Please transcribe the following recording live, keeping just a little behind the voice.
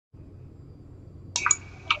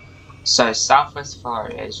So Southwest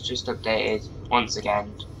Florida is just updated once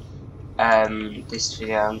again. This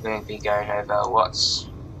video I'm going to be going over what's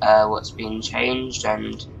been changed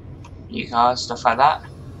and new cars, stuff like that.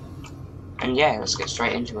 And yeah, let's get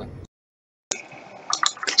straight into it.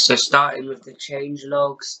 So starting with the change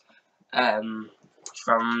logs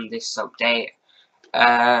from this update.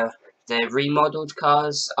 The remodeled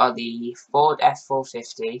cars are the Ford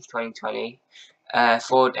F450 2020,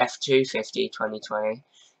 Ford F250 2020,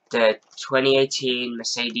 the 2018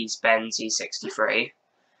 Mercedes-Benz E63,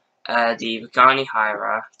 the Paijani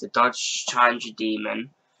Huayra, the Dodge Challenger Demon.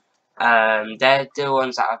 They're the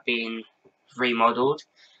ones that have been remodeled.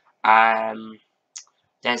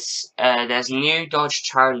 There's new Dodge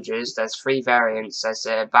Challengers. There's 3 variants. There's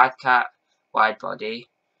a Badcat Widebody,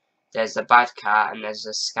 there's the Badcat, and there's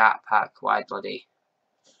a Scatpack Widebody.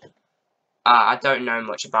 I don't know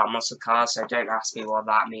much about muscle cars, so don't ask me what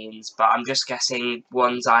that means, but I'm just guessing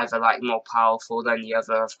one's either like more powerful than the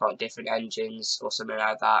other, have got different engines or something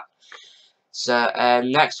like that. So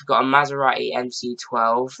next we've got a Mazeri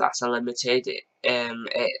MC-12. That's a limited.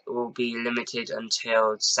 It will be limited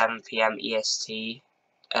until 7 PM EST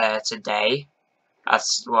today.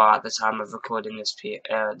 That's at the time of recording this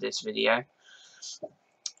video.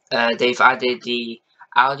 They've added the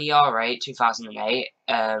Owdi R8 2008,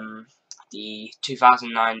 the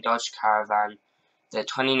 2009 Dodge Caravan, the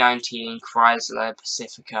 2019 Chrystal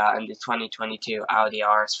Pacifica, and the 2022 Owdi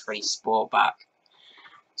RS Sportback.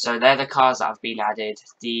 So they're the cars that have been added.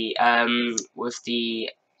 With the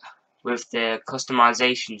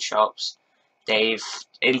customization shops, they've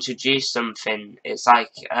introduced something. It's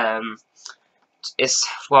like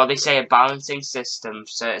they say a balancing system.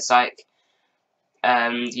 So it's like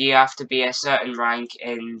you have to be a certain rank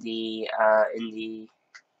in the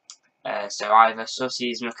so either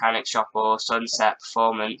Sussy's mechanic shop or Sunset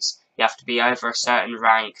Performance. You have to be over a certain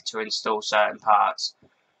rank to install certain parts.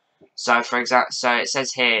 So for example, so it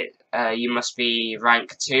says here you must be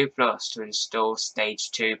rank 2+ to install stage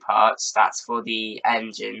 2 parts. That's for the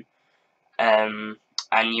engine, and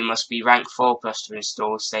you must be rank 4+ to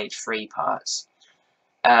install stage 3 parts.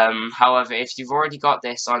 However, if you've already got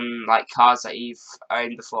this on like cars that you've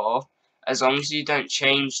owned before, as long as you don't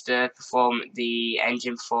change the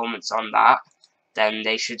engine performance on that, then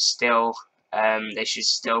they should still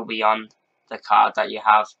be on the car that you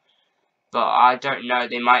have. But I don't know,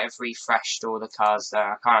 they might have refreshed all the cars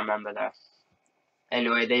there. I can't remember though.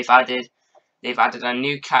 Anyway, they've added a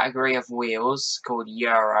new category of wheels called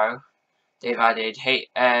Euro. They've added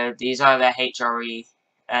these are the HRE.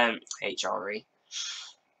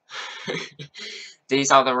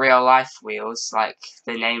 These are the real life wheels, like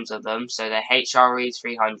the names of them. So the HRE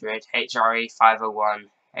 300, HRE 501,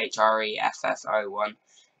 HRE FF01,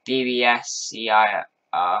 BBS CIR,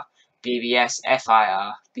 BBS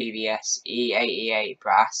FIR, BBS E88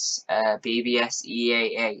 brass, BBS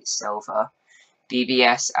E88 silver,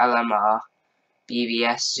 BBS LMR,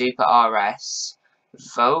 BBS Super RS,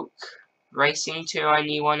 Volk Racing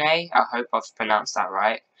 291A, I hope I've pronounced that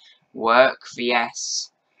right, Work VS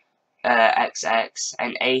XX,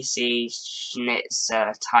 and AC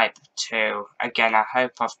Schnitzer Type 2. Again, I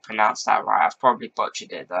hope I've pronounced that right. I've probably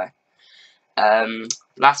butchered it though.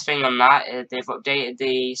 Last thing on that is they've updated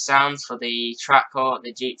the sounds for the Trackhawk,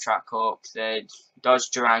 the Jeep Trackhawk, the Dodge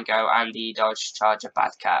Durango, and the Dodge Charger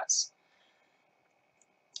Badcats.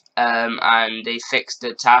 And they fixed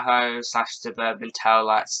the Tahoe / Suburban tail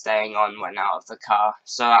lights staying on when out of the car.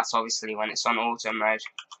 So that's obviously when it's on auto mode.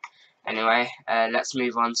 Anyway, let's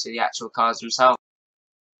move on to the actual cars themselves.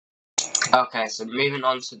 Okay, so moving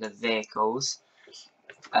on to the vehicles.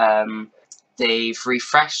 They've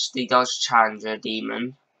refreshed the Dodge Challenger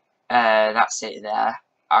Demon. That's it there.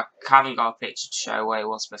 I haven't got a picture to show where it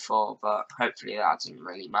was before, but hopefully that doesn't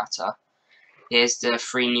really matter. Here's the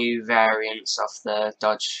 3 new variants of the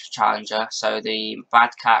Dodge Challenger. So the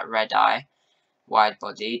Badcat Red Eye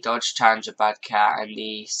Widebody, Dodge Challenger Badcat, and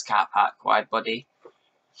the Scatpack Widebody.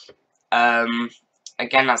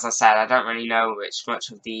 Again, as I said, I don't really know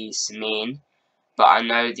much of these mean, but I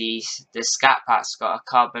know the Scatpack's got a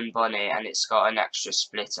carbon bonnet and it's got an extra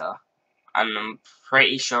splitter, and I'm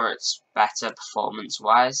pretty sure it's better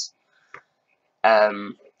performance-wise.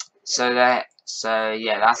 So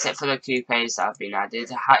yeah, that's it for the coupes that have been added.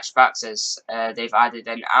 The hatchbacks they've added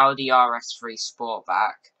an Owdi RS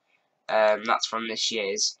Sportback. That's from this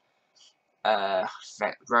year's.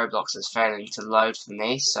 Roblox is failing to load for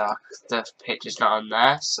me, so the picture's not on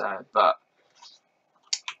there. So, but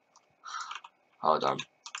hold on.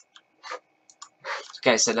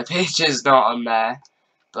 Okay, so the picture's not on there,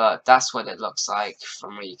 but that's what it looks like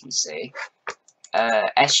from what you can see.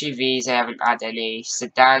 SUVs, they haven't had any.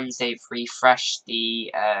 Sedans, they've refreshed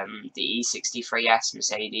the E63S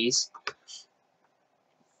Mercedes.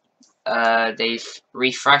 They've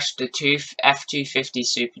refreshed the F250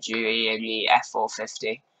 Super Duty and the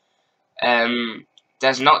F450.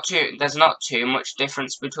 There's not too much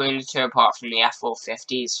difference between the two, apart from the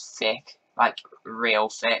F450 is thick, like real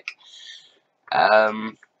thick.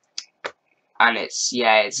 And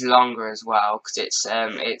it's longer as well, because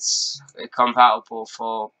it's compatible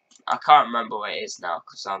for, I can't remember what it is now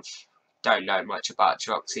because I don't know much about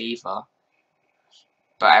trucks either.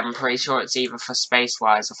 But I'm pretty sure it's either for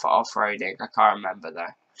space-wise or for off-roading. I can't remember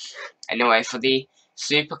though. Anyway, for the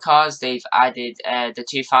supercars, they've added the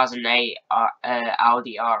 2008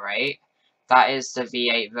 Owdi R8. That is the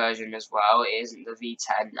V8 version as well. It isn't the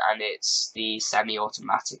V10, and it's the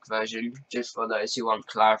semi-automatic version, just for those who want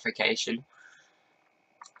clarification.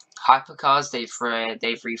 Hypercars,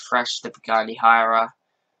 they've refreshed the Paijani Huayra,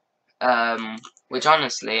 which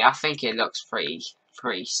honestly I think it looks pretty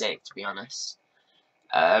sick, to be honest.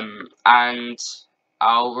 And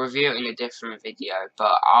I'll review it in a different video,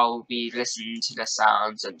 but I'll be listening to the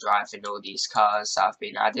sounds and driving all these cars that have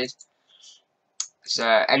been added. So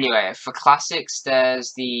anyway, for classics,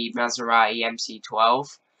 there's the Mazeri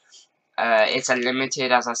MC-12. It's a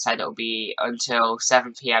limited, as I said, it'll be until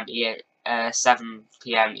 7 PM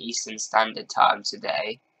Eastern Standard Time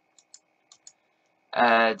today.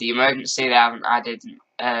 The emergency, they haven't added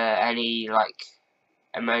any like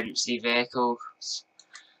emergency vehicles.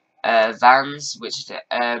 Vans, which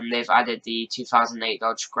they've added the 2008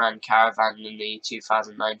 Dodge Caravan and the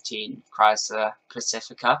 2019 Chrystal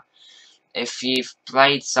Pacifica. If you've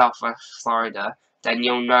played Southwest Florida, then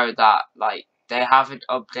you'll know that like they haven't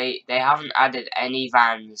added any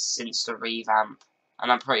vans since the revamp,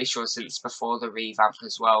 and I'm pretty sure since before the revamp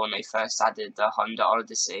as well, when they first added the Honda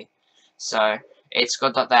Odyssey. So it's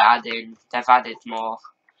good that they've added more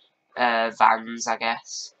vans, I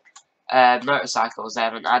guess. Motorcycles, they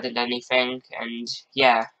haven't added anything, and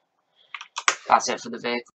yeah, that's it for the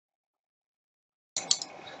vehicle.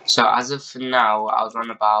 So as of for now, I'll run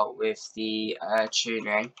about with the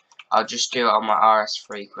tuning. I'll just do it on my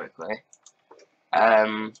RS3 quickly.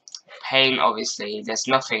 Paint, obviously, there's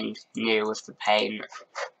nothing new with the paint.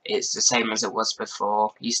 It's the same as it was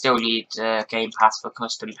before. You still need Game Pass for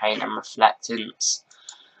custom paint and reflectance.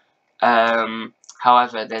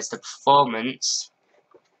 However, there's the performance.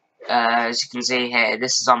 As you can see here,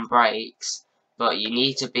 this is on brakes, but you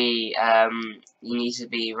need to be rank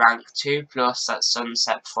 2+ at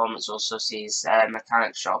Sunset Performance or Sussy's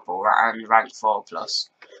mechanic shop, and rank 4+.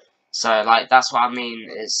 So like that's what I mean.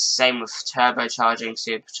 Is same with turbocharging,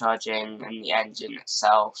 supercharging, and the engine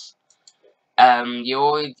itself. You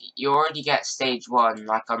already get stage 1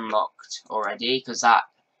 like unlocked already, because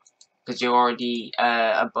you're already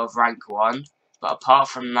above rank 1. But apart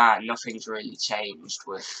from that, nothing's really changed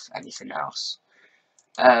with anything else.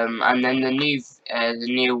 And then the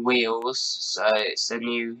new wheels, so it's the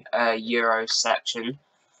new Euro section.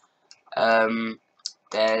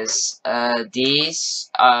 There's there's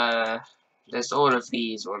all of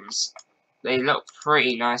these ones. They look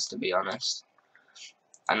pretty nice, to be honest.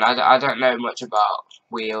 And I don't know much about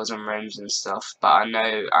wheels and rims and stuff, but I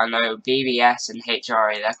know BBS and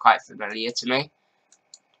HRA, they're quite familiar to me.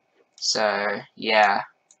 So yeah,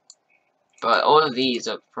 but all of these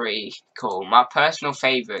are pretty cool. My personal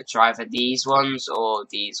favourites are either these ones or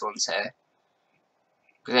these ones here,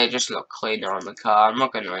 because they just look cleaner on the car. I'm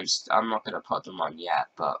not gonna put them on yet,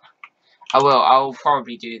 but I'll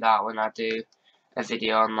probably do that when I do a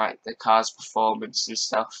video on like the car's performance and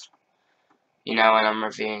stuff. You know, when I'm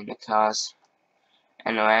reviewing the cars.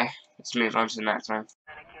 Anyway, let's move on to the next one.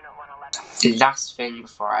 The last thing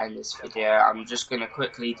before I end this video, I'm just gonna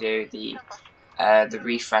quickly do the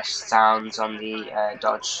refresh sounds on the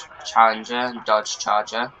Dodge Charger.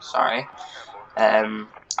 Sorry.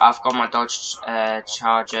 I've got my Dodge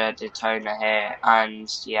Charger Daytona here,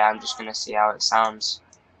 and yeah, I'm just gonna see how it sounds.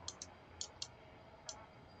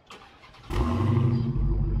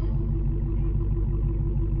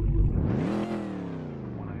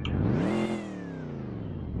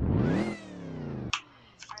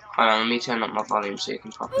 Hold on, let me turn up my volume so you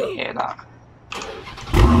can properly hear that.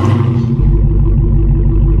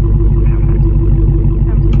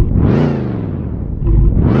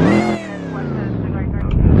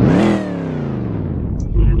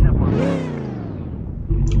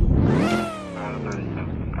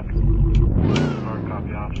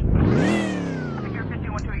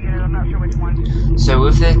 So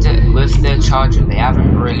with the Charger, they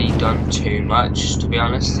haven't really done too much, to be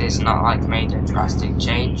honest. It's not like made a drastic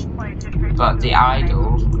change, but the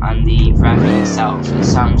idle and the revving itself, it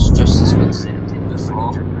sounds just as good as it did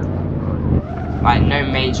before. Like, no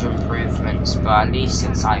major improvements, but at least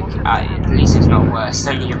it's like, at least it's not worse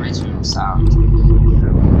than the original sound.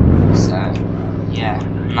 So, yeah,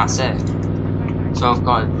 and that's it. So I've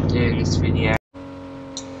got to do in this video.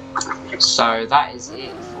 So that is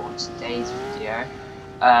it for today's video.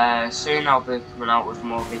 Soon I'll be coming out with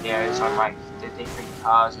more videos on like the different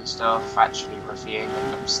cars and stuff, actually reviewing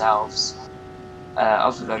them themselves.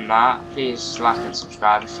 Other than that, please like and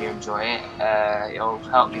subscribe if you enjoy it. It'll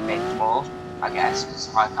help me make more, I guess,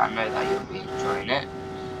 because like, I know that you'll be enjoying it.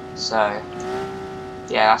 So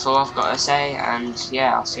yeah, that's all I've got to say, and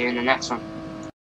yeah, I'll see you in the next one.